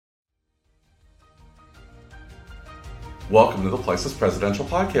Welcome to the Priceless Presidential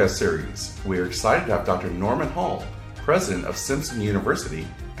Podcast Series. We are excited to have Dr. Norman Hall, president of Simpson University,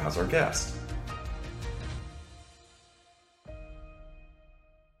 as our guest.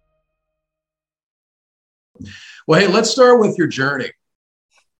 Well, hey, let's start with your journey.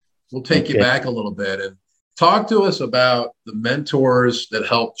 We'll take you back a little bit and talk to us about the mentors that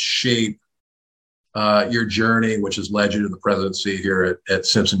helped shape your journey, which has led you to the presidency here at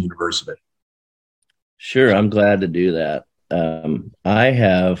Simpson University. Sure, I'm glad to do that. I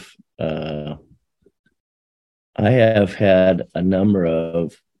have had a number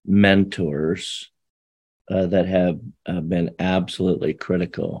of mentors that have been absolutely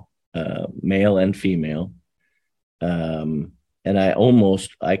critical, male and female. And I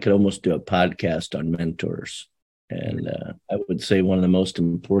could almost do a podcast on mentors. And I would say one of the most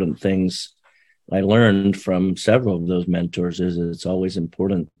important things I learned from several of those mentors is it's always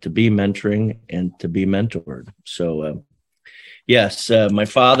important to be mentoring and to be mentored. So, yes, my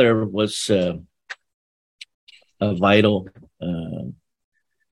father was a vital,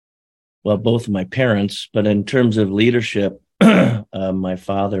 both of my parents, but in terms of leadership, my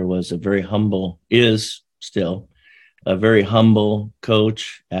father was is still a very humble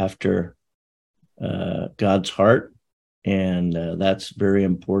coach after God's heart. And that's very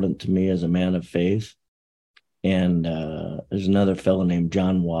important to me as a man of faith. And there's another fellow named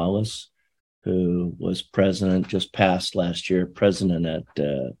John Wallace, who was president, just passed last year, president at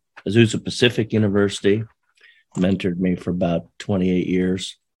Azusa Pacific University, mentored me for about 28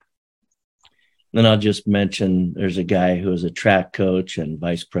 years. Then I'll just mention there's a guy who was a track coach and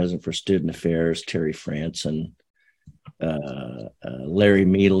vice president for student affairs, Terry Franson, Larry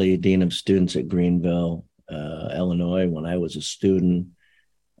Meadley, dean of students at Greenville, Illinois, when I was a student,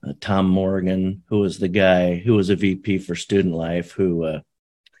 Tom Morgan, who was the guy who was a VP for student life, who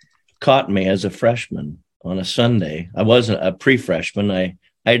caught me as a freshman on a Sunday. I wasn't a pre-freshman.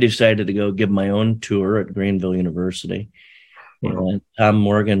 I decided to go give my own tour at Greenville University. And Tom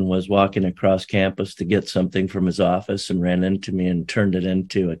Morgan was walking across campus to get something from his office and ran into me and turned it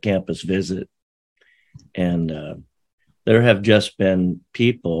into a campus visit. And there have just been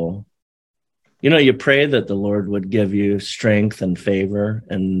people, you pray that the Lord would give you strength and favor,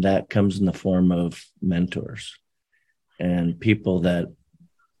 and that comes in the form of mentors and people that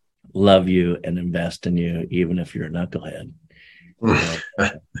love you and invest in you, even if you're a knucklehead.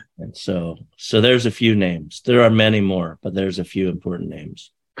 And so there's a few names. There are many more, but there's a few important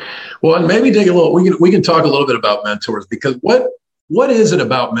names. Well, and maybe dig a little. We can talk a little bit about mentors, because what is it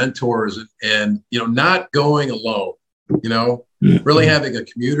about mentors and not going alone? Really having a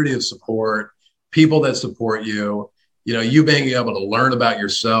community of support, people that support you. You being able to learn about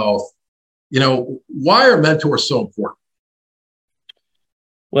yourself. Why are mentors so important?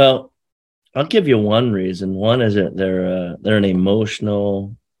 Well, I'll give you one reason. One is that they're an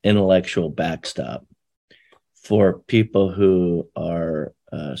emotional, intellectual backstop for people who are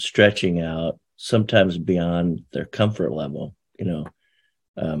stretching out, sometimes beyond their comfort level.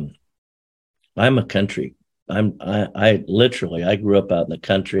 I'm a country. I grew up out in the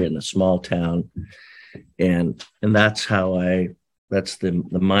country in a small town, and that's the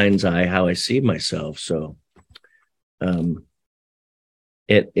mind's eye, how I see myself. So,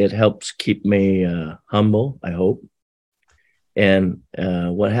 It helps keep me humble, I hope. And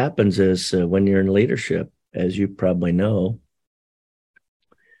what happens is when you're in leadership, as you probably know,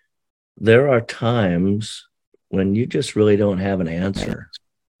 there are times when you just really don't have an answer.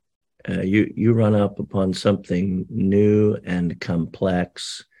 You run up upon something new and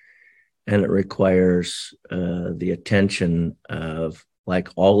complex, and it requires the attention of like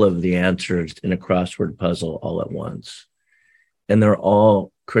all of the answers in a crossword puzzle all at once. And they're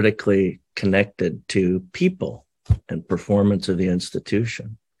all critically connected to people and performance of the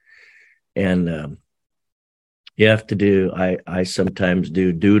institution. And you have to do, I sometimes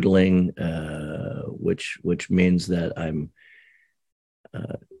do doodling, which means that I'm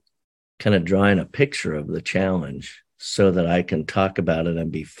kind of drawing a picture of the challenge so that I can talk about it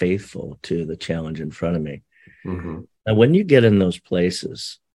and be faithful to the challenge in front of me. Mm-hmm. Now, when you get in those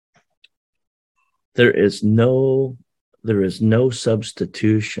places, there is no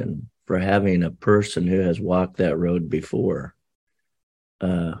substitution for having a person who has walked that road before,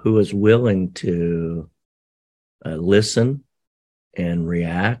 who is willing to listen and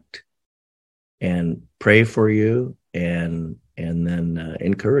react and pray for you and then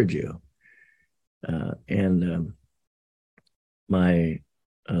encourage you. My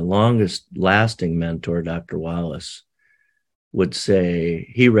longest lasting mentor, Dr. Wallace, would say,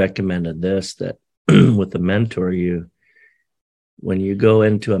 he recommended this, that with a mentor, you when you go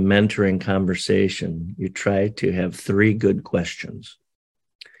into a mentoring conversation, you try to have 3 good questions.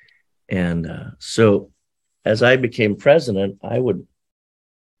 And so as I became president, I would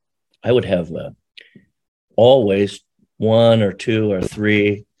have always 1 or 2 or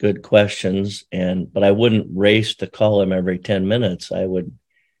 3 good questions, but I wouldn't race to call them every 10 minutes. I would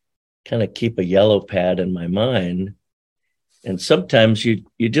kind of keep a yellow pad in my mind. And sometimes you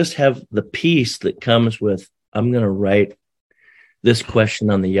just have the peace that comes with, I'm going to write this question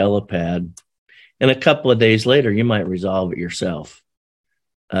on the yellow pad. And a couple of days later, you might resolve it yourself.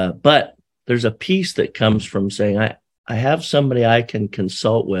 But there's a peace that comes from saying, I have somebody I can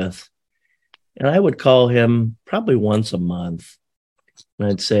consult with. And I would call him probably once a month. And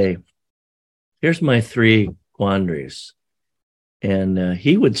I'd say, here's my 3 quandaries. And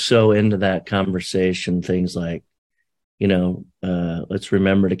he would sew into that conversation things like, let's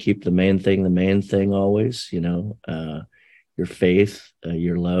remember to keep the main thing always, your faith,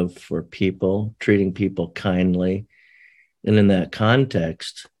 your love for people, treating people kindly. And in that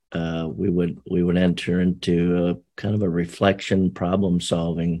context, we would enter into a kind of a reflection, problem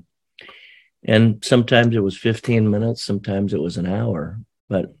solving. And sometimes it was 15 minutes, sometimes it was an hour.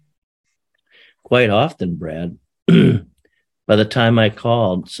 But quite often, Brad, by the time I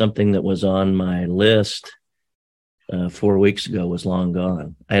called, something that was on my list 4 weeks ago was long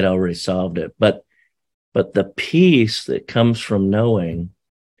gone. I had already solved it. But the peace that comes from knowing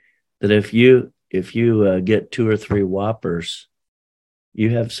that if you get 2 or 3 whoppers, you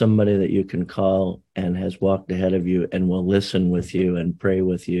have somebody that you can call and has walked ahead of you and will listen with you and pray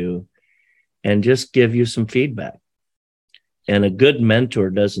with you and just give you some feedback. And a good mentor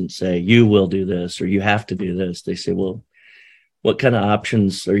doesn't say, you will do this or you have to do this. They say, well, what kind of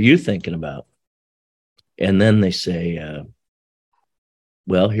options are you thinking about? And then they say,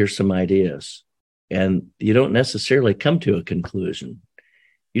 well, here's some ideas. And you don't necessarily come to a conclusion.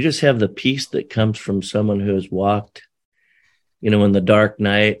 You just have the peace that comes from someone who has walked, in the dark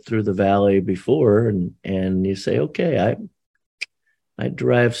night through the valley before. And you say, okay, I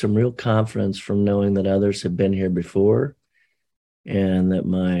derive some real confidence from knowing that others have been here before and that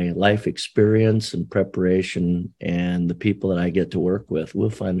my life experience and preparation and the people that I get to work with will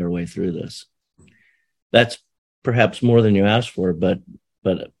find their way through this. That's perhaps more than you asked for, but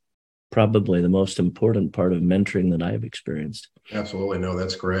probably the most important part of mentoring that I've experienced. Absolutely. No,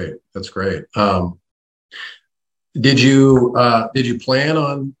 that's great. That's great. Did you plan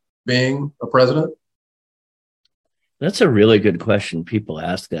on being a president? That's a really good question. People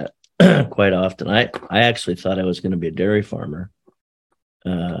ask that quite often. I actually thought I was going to be a dairy farmer.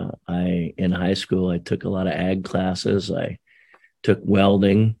 In high school, I took a lot of ag classes. I took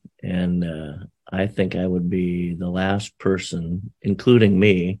welding, and I think I would be the last person, including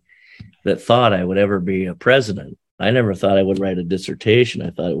me, that thought I would ever be a president. I never thought I would write a dissertation. I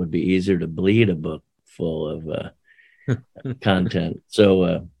thought it would be easier to bleed a book full of content.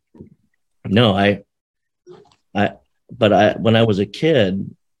 So, no, when I was a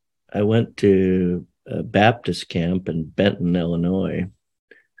kid, I went to a Baptist camp in Benton, Illinois.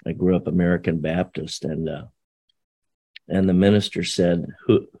 I grew up American Baptist, and the minister said,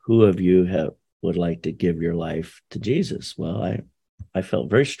 "Who of you would like to give your life to Jesus?" Well, I felt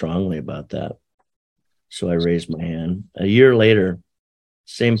very strongly about that, so I raised my hand. A year later,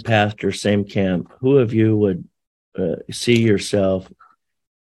 same pastor, same camp. Who of you would see yourself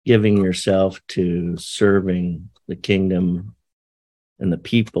giving yourself to serving the kingdom and the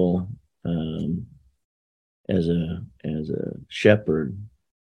people as a shepherd?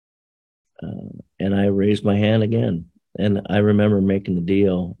 And I raised my hand again. And I remember making the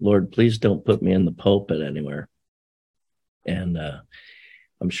deal, Lord, please don't put me in the pulpit anywhere. And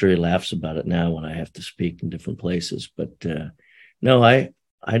I'm sure he laughs about it now when I have to speak in different places. But no, I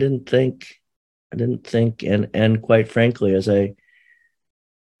didn't think, and quite frankly, as I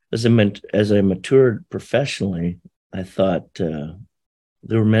matured professionally, I thought there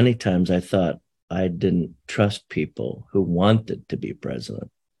were many times I thought I didn't trust people who wanted to be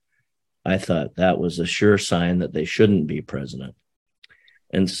president. I thought that was a sure sign that they shouldn't be president.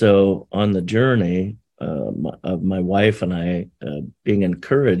 And so on the journey of my wife and I being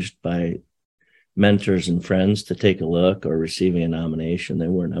encouraged by mentors and friends to take a look or receiving a nomination, there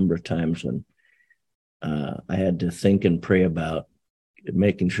were a number of times when I had to think and pray about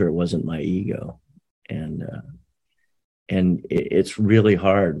making sure it wasn't my ego. And it's really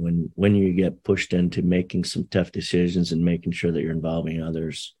hard when you get pushed into making some tough decisions and making sure that you're involving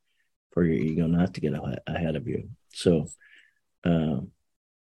others for your ego not to get ahead of you. So,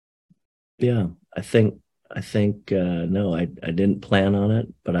 yeah, I think no, I didn't plan on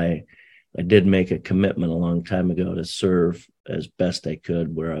it, but I I did make a commitment a long time ago to serve as best I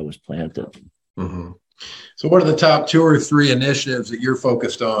could where I was planted. Mm-hmm. So what are the top 2 or 3 initiatives that you're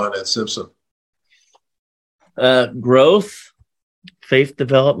focused on at Simpson? Growth, faith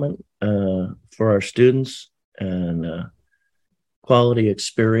development for our students, and quality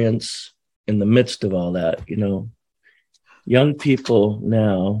experience in the midst of all that. Young people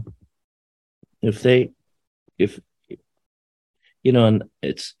now, if and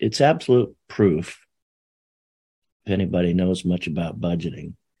it's absolute proof, if anybody knows much about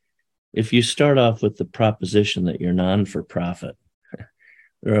budgeting, if you start off with the proposition that you're non-for-profit,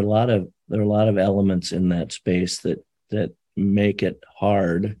 there are a lot of elements in that space that make it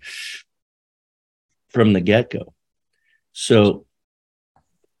hard from the get-go. So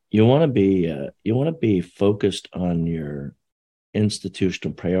you want to be focused on your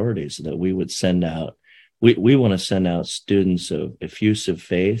institutional priorities that we would send out. We want to send out students of effusive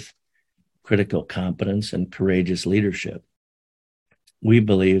faith, critical competence, and courageous leadership. We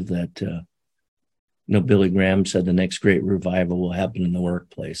believe that, Billy Graham said the next great revival will happen in the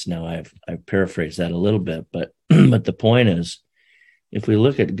workplace. Now, I've paraphrased that a little bit, but but the point is, if we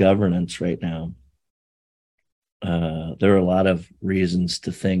look at governance right now, there are a lot of reasons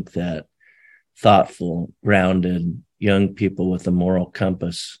to think that thoughtful, grounded young people with a moral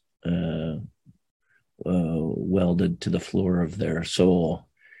compass welded to the floor of their soul.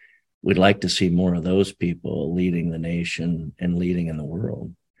 We'd like to see more of those people leading the nation and leading in the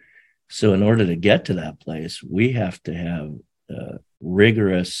world. So in order to get to that place, we have to have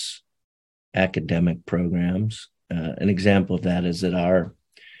rigorous academic programs. An example of that is that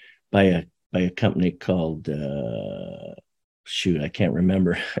by a company called I can't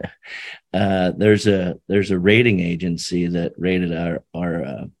remember. There's a rating agency that rated our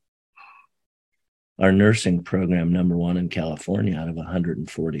nursing program #1 in California out of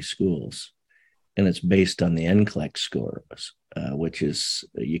 140 schools. And it's based on the NCLEX scores, which is,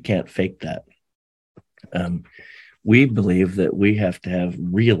 you can't fake that. We believe that we have to have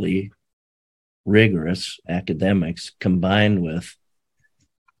really rigorous academics combined with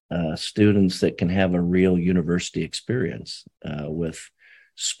students that can have a real university experience with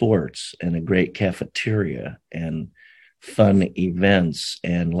sports and a great cafeteria and fun events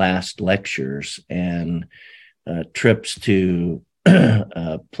and last lectures and trips to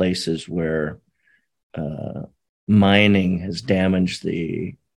places where mining has damaged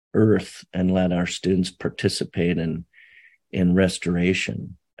the earth and let our students participate in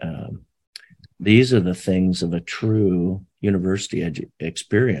restoration. These are the things of a true university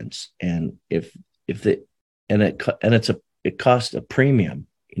experience, and it costs a premium.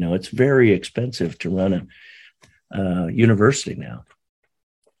 It's very expensive to run a university now,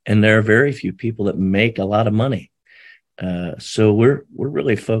 and there are very few people that make a lot of money. So we're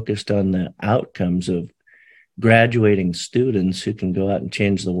really focused on the outcomes of graduating students who can go out and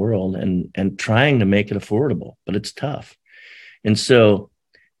change the world, and trying to make it affordable, but it's tough. And so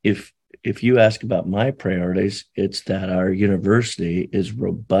if you ask about my priorities, it's that our university is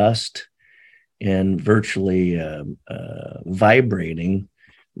robust and virtually vibrating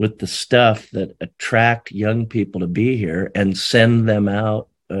with the stuff that attract young people to be here and send them out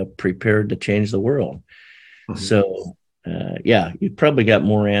prepared to change the world. Mm-hmm. So, you probably got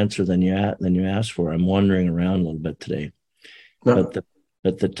more answer than you asked for. I'm wandering around a little bit today. No.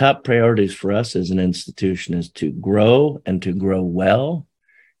 But the top priorities for us as an institution is to grow and to grow well,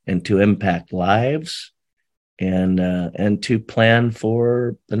 and to impact lives, and to plan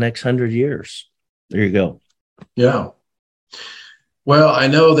for the next 100 years. There you go. Yeah. Well, I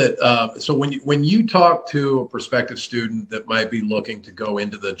know that. So when you talk to a prospective student that might be looking to go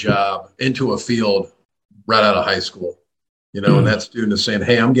into a field right out of high school, and that student is saying,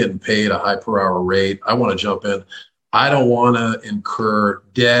 "Hey, I'm getting paid a high per hour rate. I want to jump in. I don't want to incur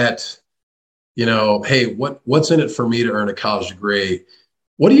debt. Hey, what's in it for me to earn a college degree?"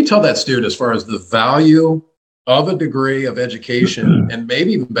 What do you tell that student as far as the value of a degree of education, and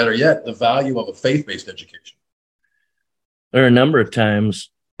maybe even better yet, the value of a faith-based education? There are a number of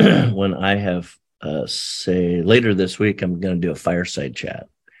times when I have, say, later this week, I'm going to do a fireside chat.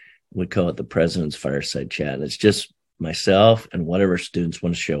 We call it the President's Fireside Chat. It's just myself and whatever students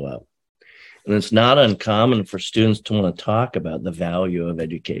want to show up. And it's not uncommon for students to want to talk about the value of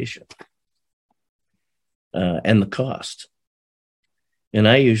education and the cost. And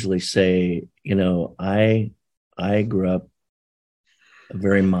I usually say, I grew up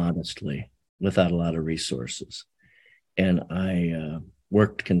very modestly without a lot of resources. And I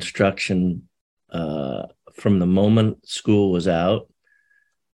worked construction from the moment school was out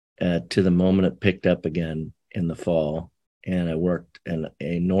to the moment it picked up again in the fall. and I worked an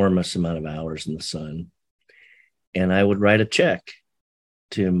enormous amount of hours in the sun. And I would write a check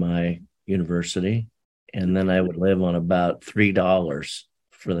to my university, and then I would live on about $3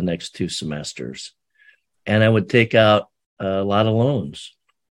 for the next 2 semesters. And I would take out a lot of loans.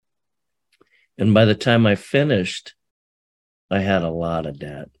 And by the time I finished, I had a lot of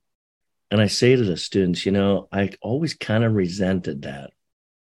debt. And I say to the students, I always kind of resented that,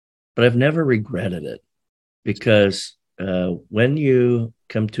 but I've never regretted it, because when you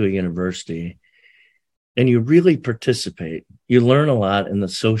come to a university and you really participate, you learn a lot in the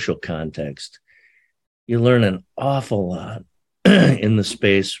social context. You learn an awful lot in the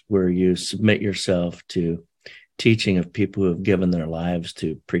space where you submit yourself to teaching of people who have given their lives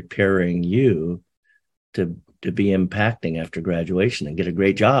to preparing you to be impacting after graduation and get a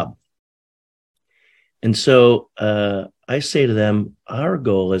great job. And so I say to them, our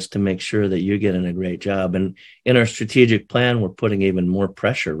goal is to make sure that you get in a great job. And in our strategic plan, we're putting even more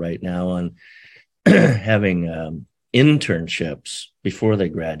pressure right now on having internships before they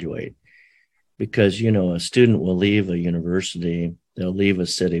graduate. Because, a student will leave a university, they'll leave a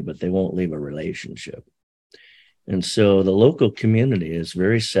city, but they won't leave a relationship. And so the local community is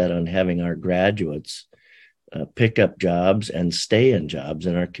very set on having our graduates pick up jobs and stay in jobs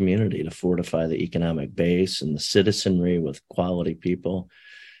in our community to fortify the economic base and the citizenry with quality people.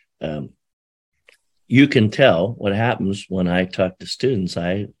 You can tell what happens when I talk to students.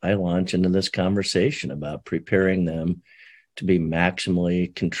 I launch into this conversation about preparing them to be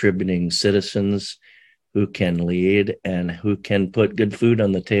maximally contributing citizens who can lead and who can put good food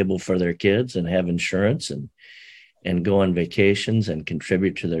on the table for their kids and have insurance and go on vacations and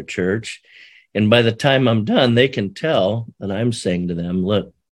contribute to their church. And by the time I'm done, they can tell that I'm saying to them,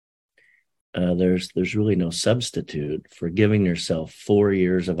 look, there's really no substitute for giving yourself 4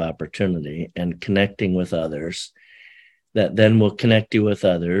 years of opportunity and connecting with others that then will connect you with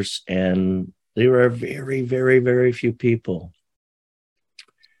others. And there are very, very, very few people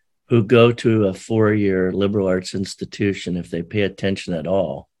who go to a 4-year liberal arts institution, if they pay attention at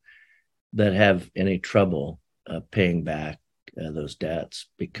all, that have any trouble paying back those debts,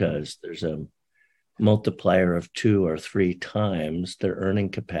 because there's a multiplier of 2 or 3 times their earning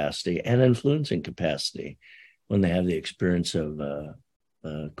capacity and influencing capacity when they have the experience of a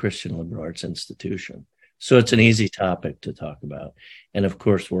Christian liberal arts institution. So it's an easy topic to talk about. And of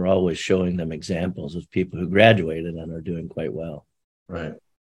course, we're always showing them examples of people who graduated and are doing quite well. Right.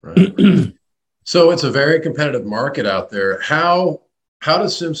 So it's a very competitive market out there. How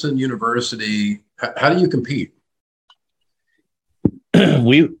does Simpson University, how do you compete?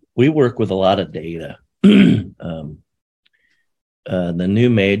 We work with a lot of data. The new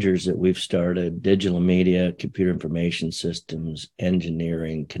majors that we've started: digital media, computer information systems,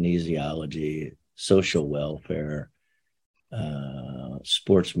 engineering, kinesiology, social welfare,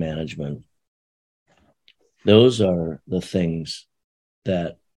 sports management. Those are the things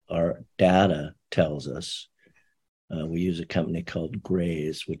that our data tells us. We use a company called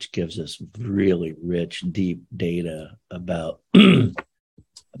Grays, which gives us really rich, deep data about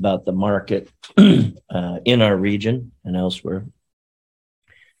about the market in our region and elsewhere.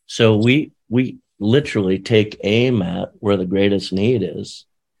 So we literally take aim at where the greatest need is,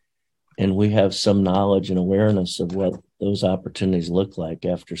 and we have some knowledge and awareness of what those opportunities look like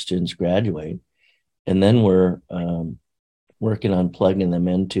after students graduate. And then we're working on plugging them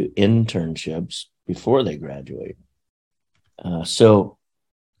into internships before they graduate. So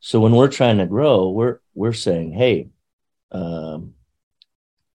when we're trying to grow, we're saying, hey,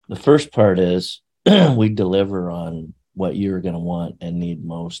 the first part is we deliver on what you're going to want and need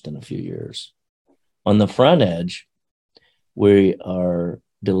most in a few years. On the front edge, we are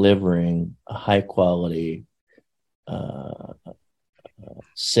delivering a high quality,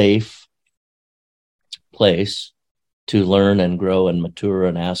 safe place to learn and grow and mature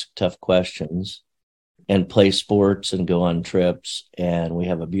and ask tough questions and play sports and go on trips. And we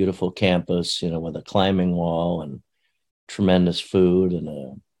have a beautiful campus, with a climbing wall and tremendous food and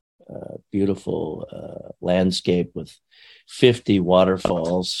a beautiful landscape with 50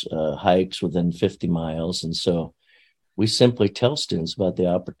 waterfalls, hikes within 50 miles. And so we simply tell students about the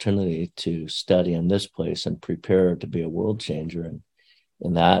opportunity to study in this place and prepare to be a world changer.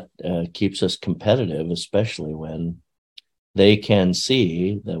 And that keeps us competitive, especially when they can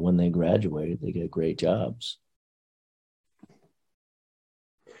see that when they graduate, they get great jobs.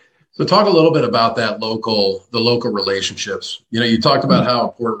 So talk a little bit about the local relationships. You talked about how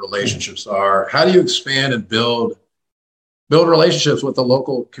important relationships are. How do you expand and build relationships with the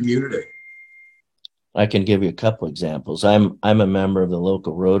local community? I can give you a couple examples. I'm a member of the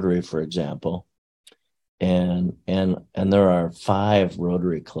local Rotary, for example, And there are 5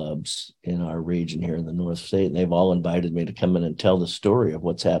 Rotary clubs in our region here in the North State, and they've all invited me to come in and tell the story of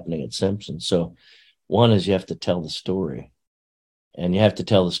what's happening at Simpson. So one is you have to tell the story, and you have to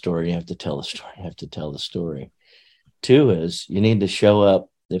tell the story, you have to tell the story, you have to tell the story. 2 is you need to show up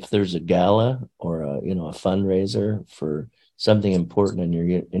if there's a gala or a fundraiser for something important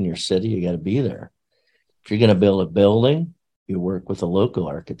in your city. You got to be there. If you're going to build a building, you work with a local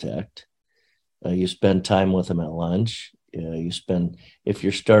architect. You spend time with them at lunch. If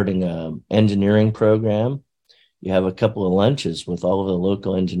you're starting an engineering program, you have a couple of lunches with all of the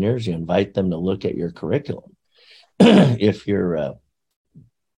local engineers. You invite them to look at your curriculum. If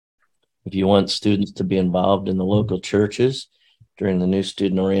you want students to be involved in the local churches during the new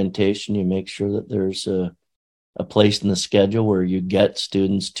student orientation, you make sure that there's a place in the schedule where you get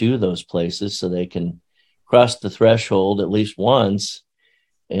students to those places so they can cross the threshold at least once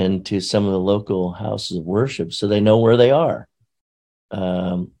into some of the local houses of worship so they know where they are.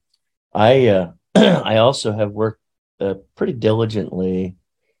 I also have worked pretty diligently,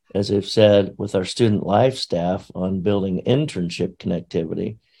 as I've said, with our student life staff on building internship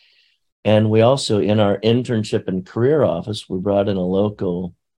connectivity. And we also, in our internship and career office, we brought in a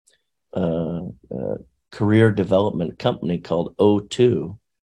local career development company called O2.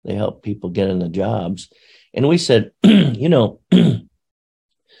 They help people get into jobs. And we said,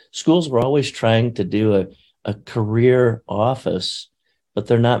 schools were always trying to do a career office, but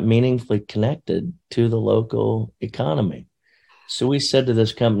they're not meaningfully connected to the local economy. So we said to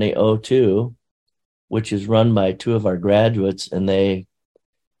this company, O2, which is run by 2 of our graduates, and they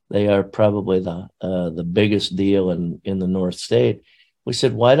are probably the biggest deal in the North State. We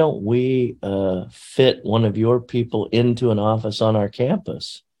said, why don't we fit one of your people into an office on our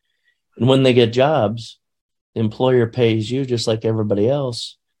campus? And when they get jobs, the employer pays you just like everybody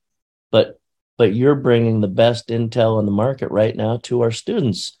else, but you're bringing the best intel in the market right now to our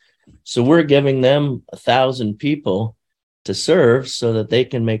students. So we're giving them 1,000 people to serve so that they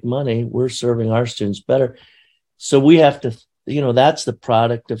can make money. We're serving our students better. So we have to, that's the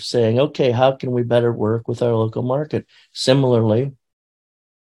product of saying, okay, how can we better work with our local market? Similarly,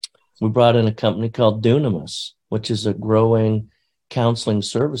 we brought in a company called Dunamis, which is a growing counseling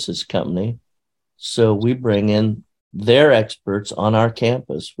services company. So we bring in their experts on our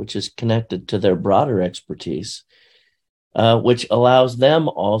campus, which is connected to their broader expertise, which allows them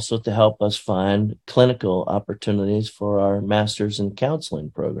also to help us find clinical opportunities for our master's in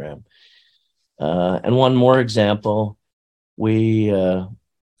counseling program. And one more example, we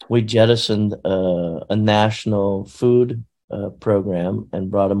jettisoned a national food program and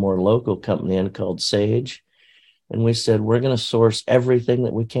brought a more local company in called Sage. And we said, we're going to source everything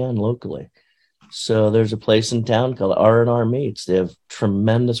that we can locally. So there's a place in town called R&R Meats. They have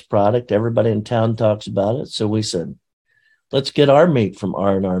tremendous product. Everybody in town talks about it. So we said, let's get our meat from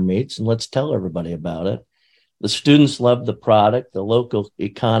R&R Meats and let's tell everybody about it. The students love the product. The local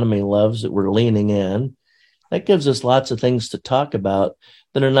economy loves that we're leaning in. That gives us lots of things to talk about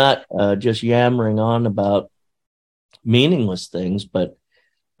that are not just yammering on about meaningless things, but,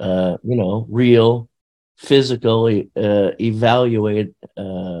 real, physical, evaluated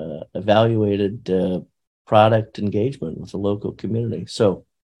product engagement with the local community. So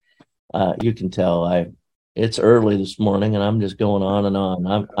you can tell it's early this morning and I'm just going on and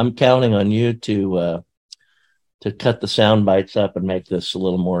on. I'm counting on you to cut the sound bites up and make this a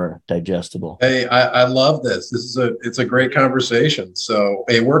little more digestible. Hey, I love this. It's a great conversation. So,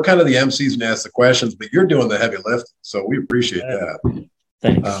 hey, we're kind of the MCs and ask the questions, but you're doing the heavy lifting. So we appreciate that.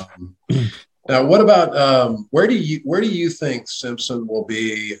 Thanks. Now, what about where do you think Simpson will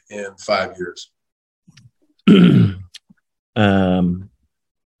be in 5 years?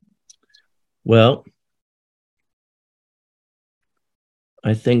 Well,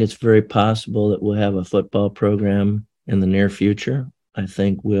 I think it's very possible that we'll have a football program in the near future. I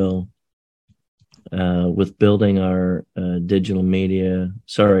think we'll, with building our our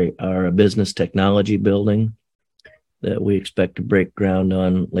business technology building that we expect to break ground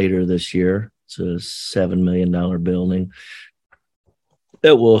on later this year. It's a $7 million building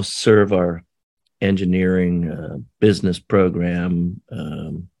that will serve our engineering business program.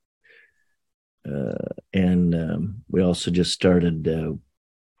 And we also just started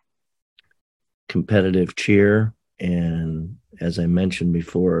competitive cheer. And as I mentioned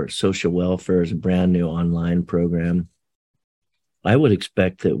before, social welfare is a brand new online program. I would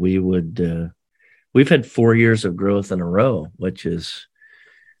expect that we've had 4 years of growth in a row, which is,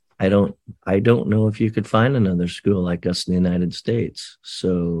 I don't know if you could find another school like us in the United States.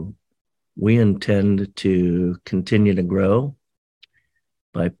 So we intend to continue to grow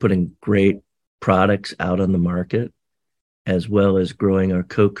by putting great products out on the market, as well as growing our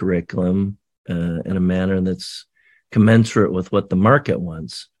co-curriculum in a manner that's commensurate with what the market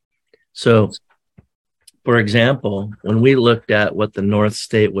wants. So, for example, when we looked at what the North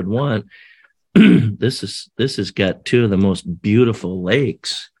State would want, this has got two of the most beautiful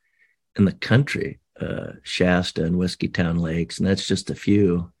lakes in the country, Shasta and Whiskeytown Lakes, and that's just a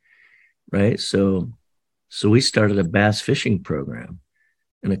few, right? So we started a bass fishing program.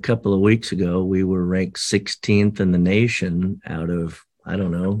 And a couple of weeks ago, we were ranked 16th in the nation out of, I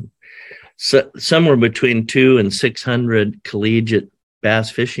don't know, somewhere between 200 and 600 collegiate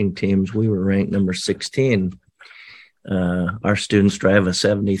bass fishing teams. We were ranked number 16. Our students drive a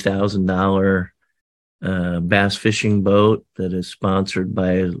 $70,000 bass fishing boat that is sponsored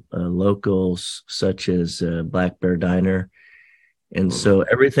by locals such as Black Bear Diner. And so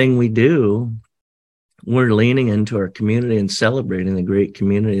everything we do, we're leaning into our community and celebrating the great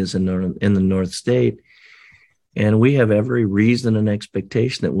communities in the North State. And we have every reason and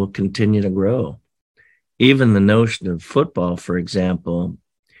expectation that we'll continue to grow. Even the notion of football, for example,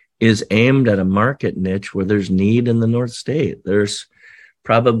 is aimed at a market niche where there's need in the North State. There's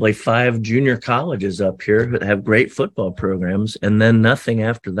probably 5 junior colleges up here that have great football programs, and then nothing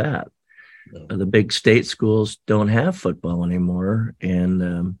after that. No. The big state schools don't have football anymore.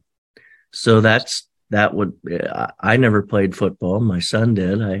 And so I never played football. My son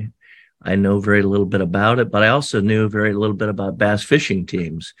did. I know very little bit about it, but I also knew very little bit about bass fishing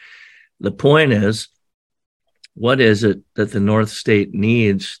teams. The point is, what is it that the North State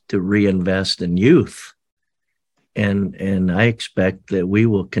needs to reinvest in youth? And I expect that we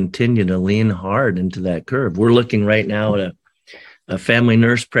will continue to lean hard into that curve. We're looking right now at a family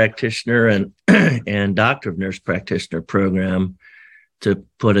nurse practitioner and doctor of nurse practitioner program to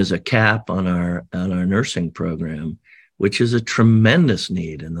put as a cap on our nursing program, which is a tremendous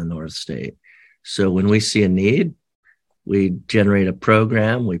need in the North State. So when we see a need, we generate a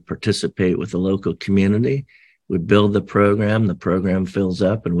program, we participate with the local community, we build the program fills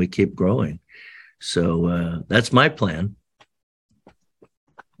up, and we keep growing. So that's my plan.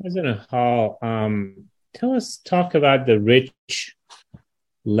 President Hall, talk about the rich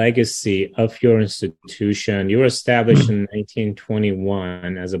legacy of your institution. You were established in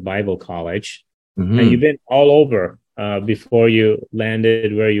 1921 as a Bible college, and you've been all over before you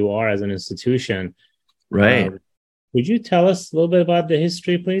landed where you are as an institution. Right. Would you tell us a little bit about the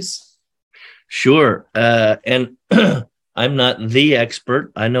history, please? Sure. And I'm not the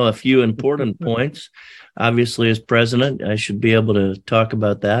expert. I know a few important points. Obviously, as president, I should be able to talk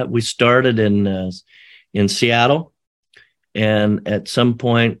about that. We started in Seattle, and at some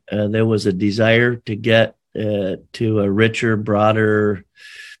point, there was a desire to get to a richer, broader,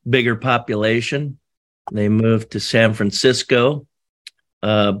 bigger population. They moved to San Francisco,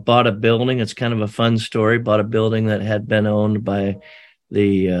 bought a building. It's kind of a fun story. Bought a building that had been owned by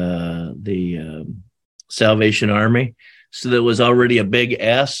the Salvation Army. So there was already a big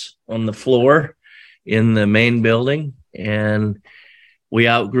S on the floor in the main building. And we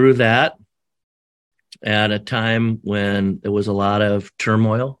outgrew that at a time when there was a lot of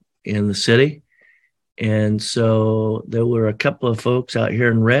turmoil in the city. And so there were a couple of folks out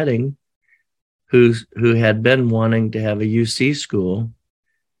here in Redding who had been wanting to have a UC school.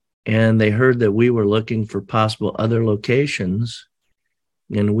 And they heard that we were looking for possible other locations.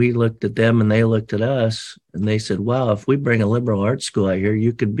 And we looked at them and they looked at us and they said, wow, if we bring a liberal arts school out here,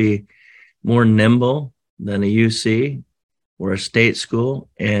 you could be more nimble than a UC or a state school.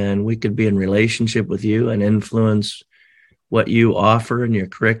 And we could be in relationship with you and influence what you offer in your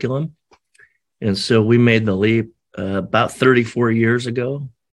curriculum. And so we made the leap about 34 years ago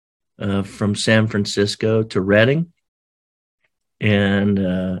from San Francisco to Redding. And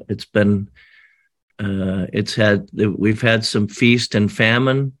we've had some feast and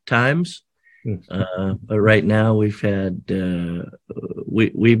famine times, but right now we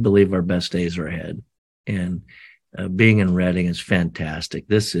believe our best days are ahead, and being in Redding is fantastic.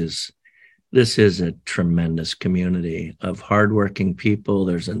 This is a tremendous community of hardworking people.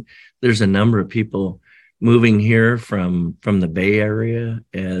 There's a number of people moving here from the Bay Area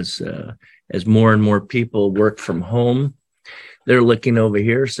as more and more people work from home. They're looking over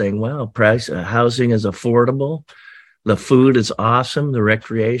here saying, wow, housing is affordable. The food is awesome. The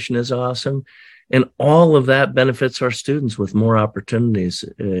recreation is awesome. And all of that benefits our students with more opportunities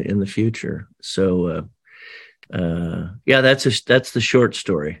in the future. So, that's the short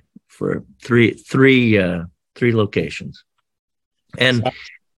story for three locations. And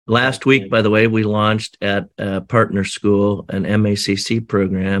last week, by the way, we launched at Partner School an MACC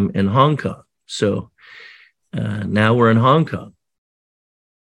program in Hong Kong. So now we're in Hong Kong.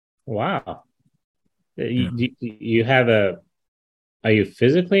 Wow. You have are you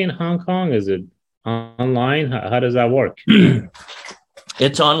physically in Hong Kong? Is it online? How does that work?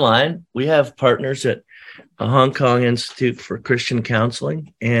 It's online. We have partners at a Hong Kong Institute for Christian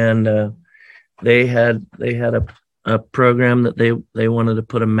Counseling, and they had a program that they wanted to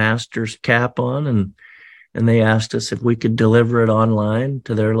put a master's cap on, and they asked us if we could deliver it online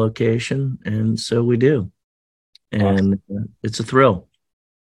to their location, and so we do. And it's a thrill.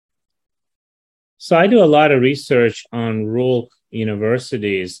 So I do a lot of research on rural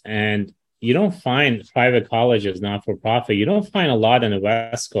universities, and you don't find private colleges, not-for-profit. You don't find a lot in the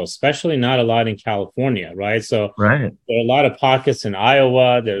West Coast, especially not a lot in California, right? So right. There are a lot of pockets in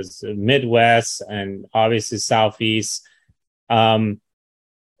Iowa, there's Midwest, and obviously Southeast.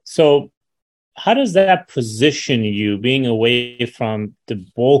 So how does that position you, being away from the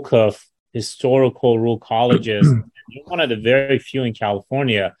bulk of historical rural colleges? You're one of the very few in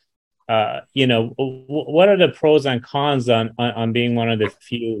California. What are the pros and cons on being one of the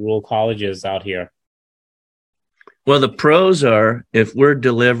few rural colleges out here? Well, the pros are, if we're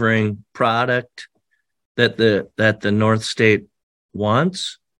delivering product that the North State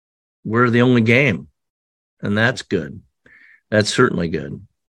wants, we're the only game, and that's good. That's certainly good.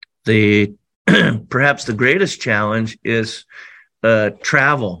 The perhaps the greatest challenge is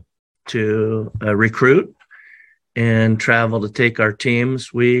travel to recruit and travel to take our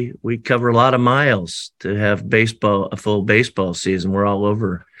teams. We cover a lot of miles to have a full baseball season. We're all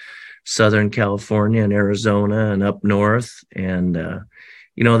over Southern California and Arizona and up north. And,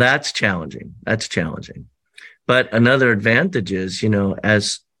 that's challenging. But another advantage is,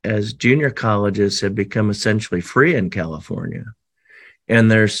 as junior colleges have become essentially free in California,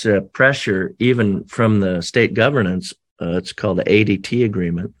 and there's pressure even from the state governance, it's called the ADT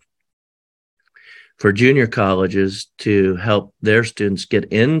agreement, for junior colleges to help their students get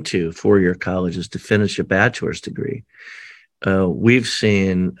into four-year colleges to finish a bachelor's degree. We've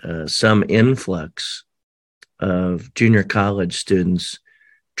seen some influx of junior college students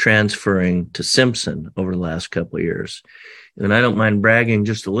transferring to Simpson over the last couple of years. And I don't mind bragging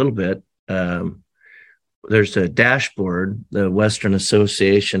just a little bit. There's a dashboard, the Western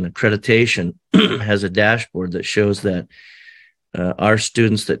Association Accreditation has a dashboard that shows that our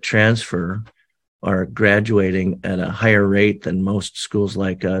students that transfer are graduating at a higher rate than most schools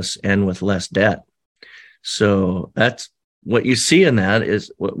like us and with less debt. So that's what you see in that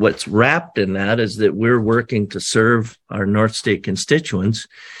is what's wrapped in that is that we're working to serve our North State constituents,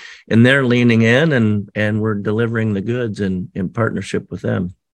 and they're leaning in and we're delivering the goods in partnership with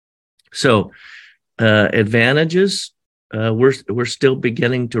them. So advantages, we're still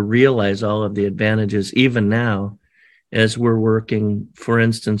beginning to realize all of the advantages even now, as we're working, for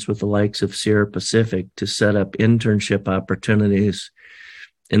instance, with the likes of Sierra Pacific to set up internship opportunities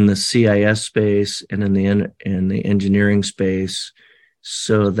in the CIS space and in the engineering space,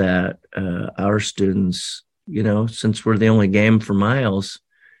 so that our students, since we're the only game for miles,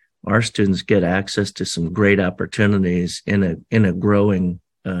 our students get access to some great opportunities in a growing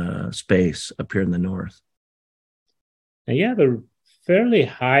space up here in the north. And you have a fairly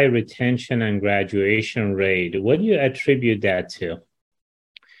high retention and graduation rate. What do you attribute that to?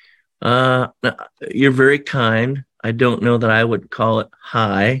 You're very kind. I don't know that I would call it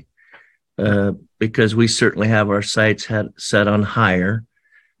high, because we certainly have our sights set on higher.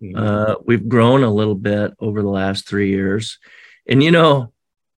 Mm-hmm. We've grown a little bit over the last 3 years. And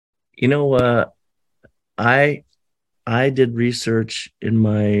I did research in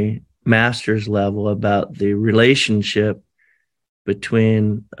my master's level about the relationship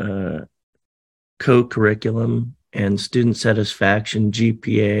between co-curriculum and student satisfaction,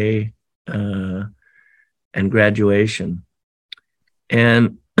 GPA, and graduation.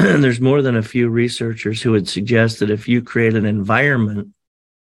 And there's more than a few researchers who would suggest that if you create an environment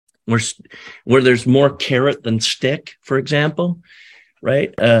where there's more carrot than stick, for example,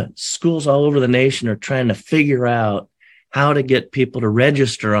 right? Schools all over the nation are trying to figure out how to get people to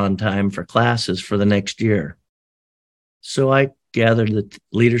register on time for classes for the next year. So I gathered the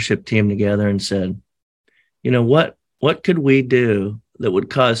leadership team together and said, what could we do that would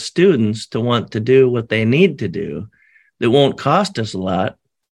cause students to want to do what they need to do, that won't cost us a lot,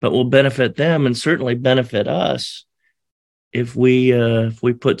 but will benefit them and certainly benefit us if we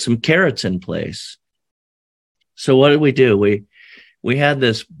put some carrots in place. So what did we do? We had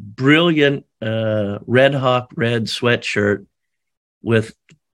this brilliant Red Hawk red sweatshirt with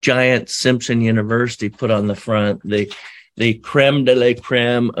giant Simpson University put on the front, the creme de la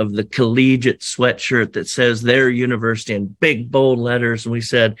creme of the collegiate sweatshirt that says their university in big, bold letters. And we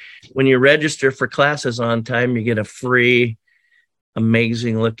said, when you register for classes on time, you get a free,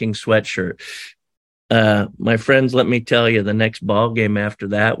 amazing looking sweatshirt. my friends, let me tell you, the next ball game after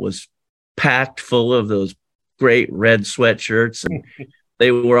that was packed full of those great red sweatshirts. And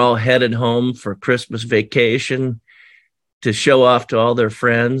they were all headed home for Christmas vacation to show off to all their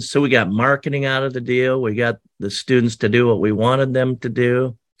friends. So we got marketing out of the deal. We got the students to do what we wanted them to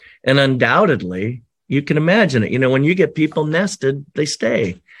do. And undoubtedly, you can imagine it. When you get people nested, they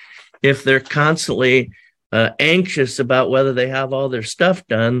stay. If they're constantly anxious about whether they have all their stuff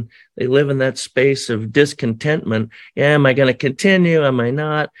done, they live in that space of discontentment. Yeah, am I going to continue? Am I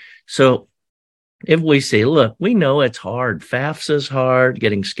not? So if we say, look, we know it's hard. FAFSA is hard.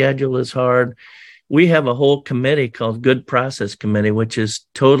 Getting scheduled is hard. We have a whole committee called Good Process Committee, which is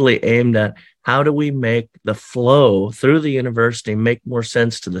totally aimed at how do we make the flow through the university make more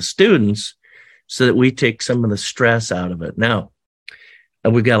sense to the students so that we take some of the stress out of it. Now,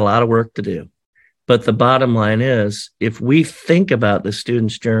 we've got a lot of work to do. But the bottom line is, if we think about the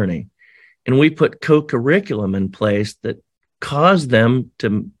student's journey and we put co-curriculum in place that cause them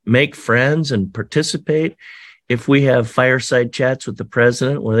to make friends and participate, if we have fireside chats with the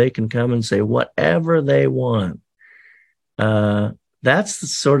president where they can come and say whatever they want, that's the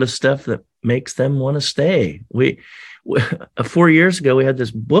sort of stuff that makes them want to stay. 4 years ago, we had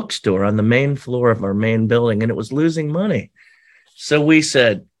this bookstore on the main floor of our main building, and it was losing money. So we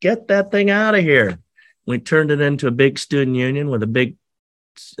said, get that thing out of here. We turned it into a big student union with a big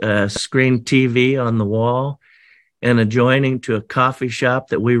screen TV on the wall and adjoining to a coffee shop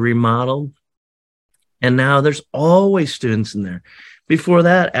that we remodeled. And now there's always students in there. Before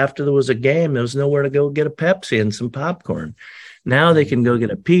that, after there was a game, there was nowhere to go get a Pepsi and some popcorn. Now they can go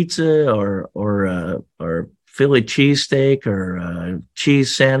get a pizza or Philly cheesesteak or a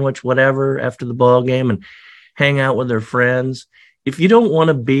cheese sandwich, whatever, after the ball game and hang out with their friends. If you don't want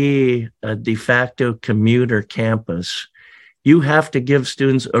to be a de facto commuter campus, you have to give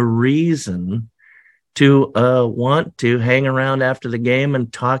students a reason to want to hang around after the game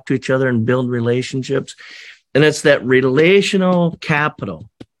and talk to each other and build relationships. And it's that relational capital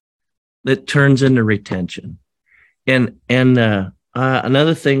that turns into retention. And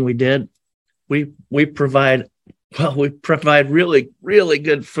another thing we did, we provide really, really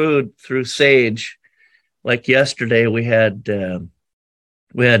good food through Sage. Like yesterday, we had a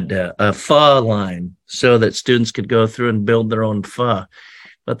pho line so that students could go through and build their own pho.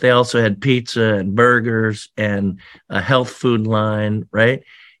 But they also had pizza and burgers and a health food line, right?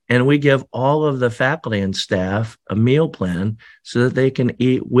 And we give all of the faculty and staff a meal plan so that they can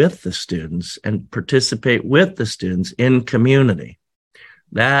eat with the students and participate with the students in community.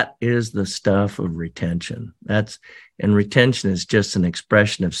 That is the stuff of retention. And retention is just an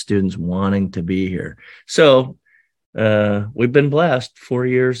expression of students wanting to be here. So we've been blessed, 4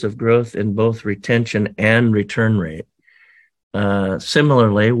 years of growth in both retention and return rate.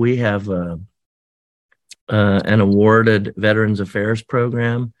 Similarly, we have an awarded Veterans Affairs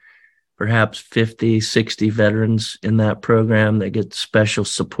program, perhaps 50, 60 veterans in that program that get special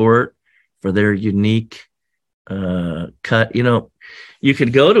support for their unique cut. You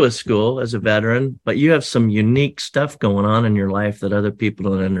could go to a school as a veteran, but you have some unique stuff going on in your life that other people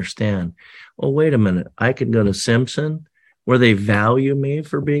don't understand. Well, wait a minute. I could go to Simpson where they value me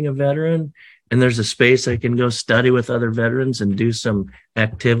for being a veteran, and there's a space I can go study with other veterans and do some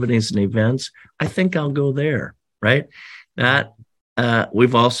activities and events. I think I'll go there, right?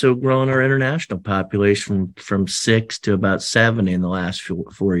 We've also grown our international population from 6 to about 70 in the last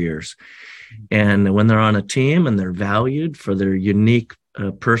 4 years. And when they're on a team and they're valued for their unique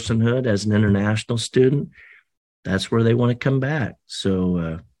personhood as an international student, that's where they want to come back.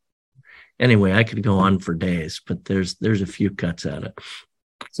 So anyway, I could go on for days, but there's a few cuts at it.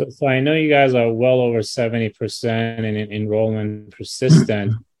 So I know you guys are well over 70% in enrollment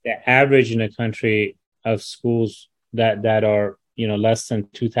persistent. The average in the country of schools that are less than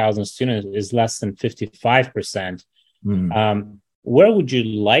 2,000 students is less than 55%. Where would you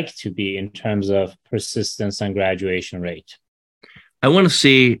like to be in terms of persistence and graduation rate? I want to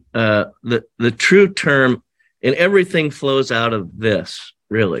see the true term, and everything flows out of this,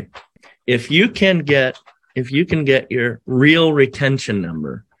 really. If you can get your real retention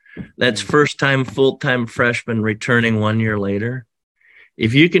number, that's first time full-time freshman returning 1 year later.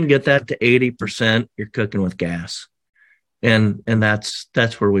 If you can get that to 80%, you're cooking with gas. And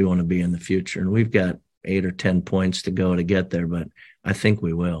that's where we want to be in the future. And we've got 8 or 10 points to go to get there, but I think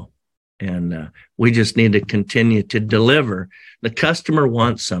we will. And we just need to continue to deliver. The customer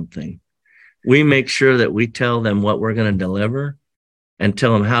wants something. We make sure that we tell them what we're going to deliver and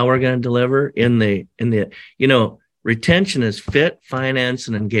tell them how we're going to deliver in the retention is fit, finance,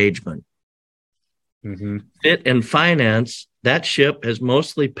 and engagement. Mm-hmm. Fit and finance that ship has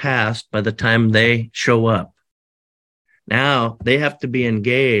mostly passed by the time they show up. Now they have to be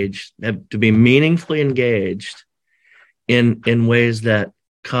engaged, have to be meaningfully engaged in ways that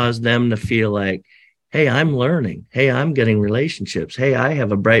cause them to feel like, hey, I'm learning. Hey, I'm getting relationships. Hey, I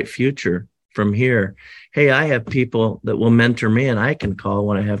have a bright future from here. Hey, I have people that will mentor me and I can call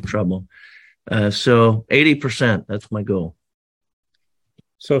when I have trouble. So 80%, that's my goal.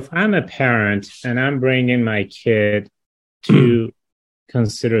 So if I'm a parent and I'm bringing my kid to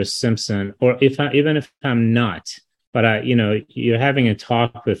consider Simpson, or even if I'm not, but you're having a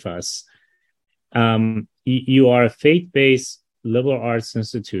talk with us, you are a faith-based liberal arts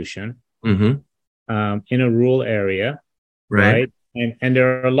institution in a rural area, right? And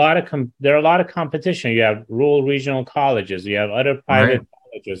there are a lot of competition. You have rural regional colleges, you have other private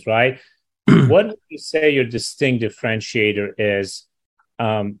colleges, right? What would you say your distinct differentiator is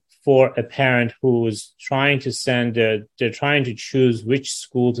for a parent who's trying to they're trying to choose which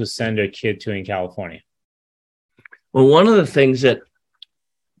school to send their kid to in California? Well, one of the things that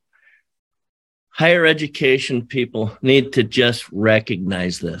higher education people need to just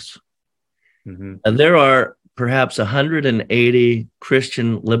recognize this. There are perhaps 180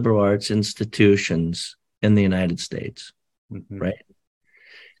 Christian liberal arts institutions in the United States, right?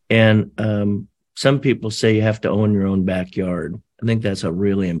 And some people say you have to own your own backyard. I think that's a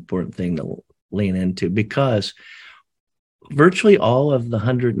really important thing to lean into, because virtually all of the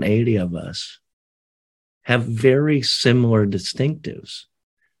 180 of us have very similar distinctives.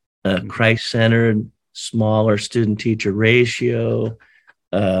 Christ-centered, smaller student-teacher ratio,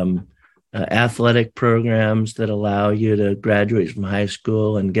 athletic programs that allow you to graduate from high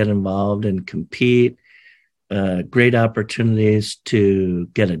school and get involved and compete, great opportunities to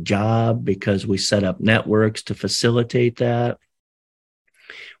get a job because we set up networks to facilitate that.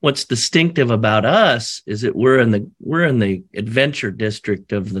 What's distinctive about us is that we're in the adventure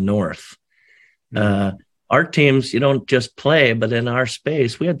district of the North. Our teams, you don't just play, but in our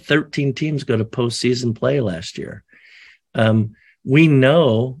space, we had 13 teams go to postseason play last year. We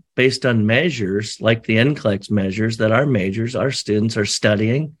know, based on measures like the NCLEX measures, that our students are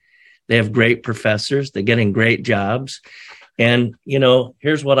studying. They have great professors. They're getting great jobs. And,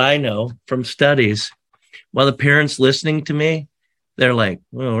 here's what I know from studies. While the parents listening to me, they're like,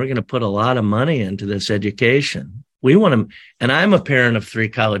 well, we're going to put a lot of money into this education. We want to, and I'm a parent of 3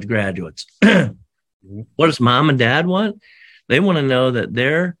 college graduates. What does mom and dad want? They want to know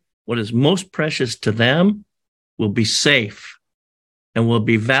that what is most precious to them will be safe and will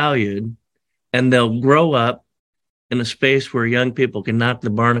be valued, and they'll grow up in a space where young people can knock the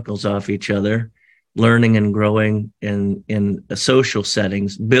barnacles off each other, learning and growing in social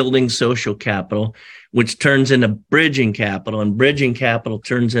settings, building social capital, which turns into bridging capital, and bridging capital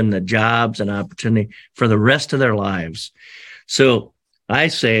turns into jobs and opportunity for the rest of their lives. So I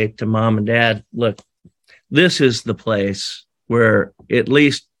say to mom and dad, look, this is the place where, at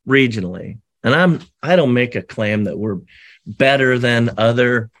least regionally, and I don't make a claim that we're better than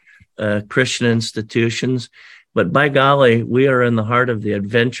other Christian institutions, but by golly, we are in the heart of the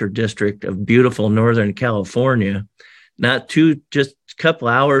adventure district of beautiful Northern California, just a couple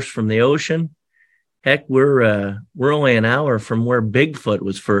hours from the ocean. Heck, we're only an hour from where Bigfoot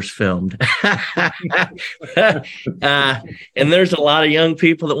was first filmed. And there's a lot of young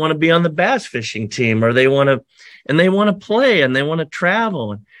people that want to be on the bass fishing team, or they want to play and they want to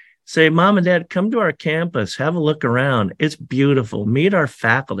travel. And say, Mom and Dad, come to our campus, have a look around. It's beautiful. Meet our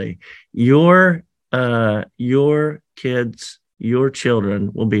faculty. Your kids, your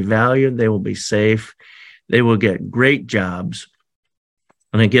children will be valued. They will be safe. They will get great jobs.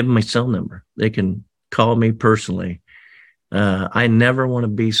 And I give them my cell number. They can call me personally. I never want to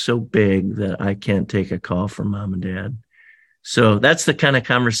be so big that I can't take a call from mom and dad. So that's the kind of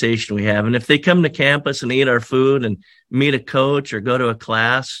conversation we have. And if they come to campus and eat our food and meet a coach or go to a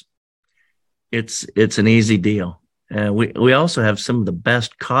class, it's an easy deal. We also have some of the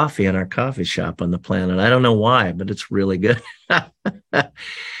best coffee in our coffee shop on the planet. I don't know why, but it's really good.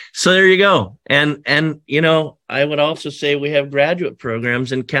 So there you go. And I would also say we have graduate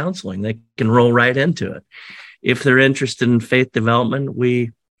programs in counseling. They can roll right into it. If they're interested in faith development,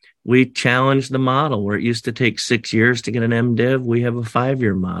 we challenge the model where it used to take 6 years to get an MDiv. We have a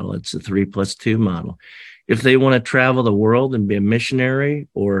 5-year model. It's a 3+2 model. If they want to travel the world and be a missionary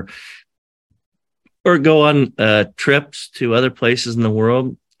or go on trips to other places in the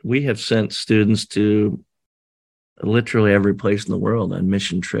world, we have sent students to literally every place in the world on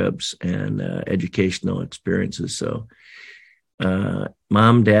mission trips and educational experiences. So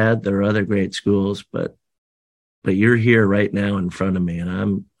mom, dad, there are other great schools, but you're here right now in front of me, and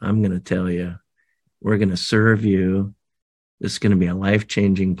I'm going to tell you, we're going to serve you. It's going to be a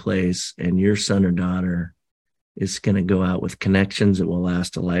life-changing place, and your son or daughter is going to go out with connections that will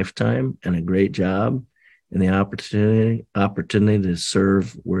last a lifetime and a great job and the opportunity to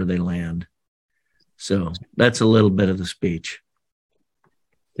serve where they land. So that's a little bit of the speech.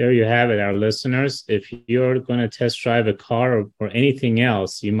 There you have it, our listeners. If you're going to test drive a car or anything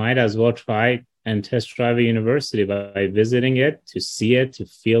else, you might as well try and test drive a university by visiting it, to see it, to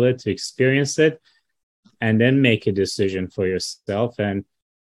feel it, to experience it, and then make a decision for yourself. And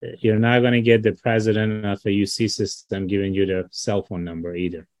you're not going to get the president of a UC system giving you the cell phone number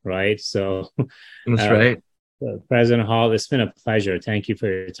either, right? So that's right. President Hall, it's been a pleasure. Thank you for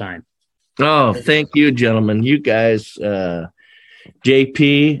your time. Oh, thank you, gentlemen. You guys,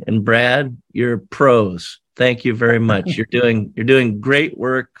 JP and Brad, you're pros. Thank you very much. You're doing great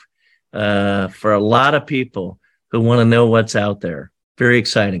work for a lot of people who want to know what's out there. Very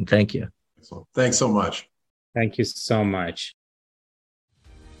exciting. Thank you. Thanks so much. Thank you so much.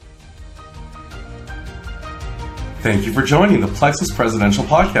 Thank you for joining the Plexus Presidential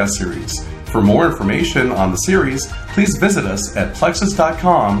Podcast Series. For more information on the series, please visit us at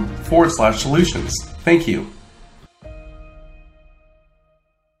plexus.com/solutions. Thank you.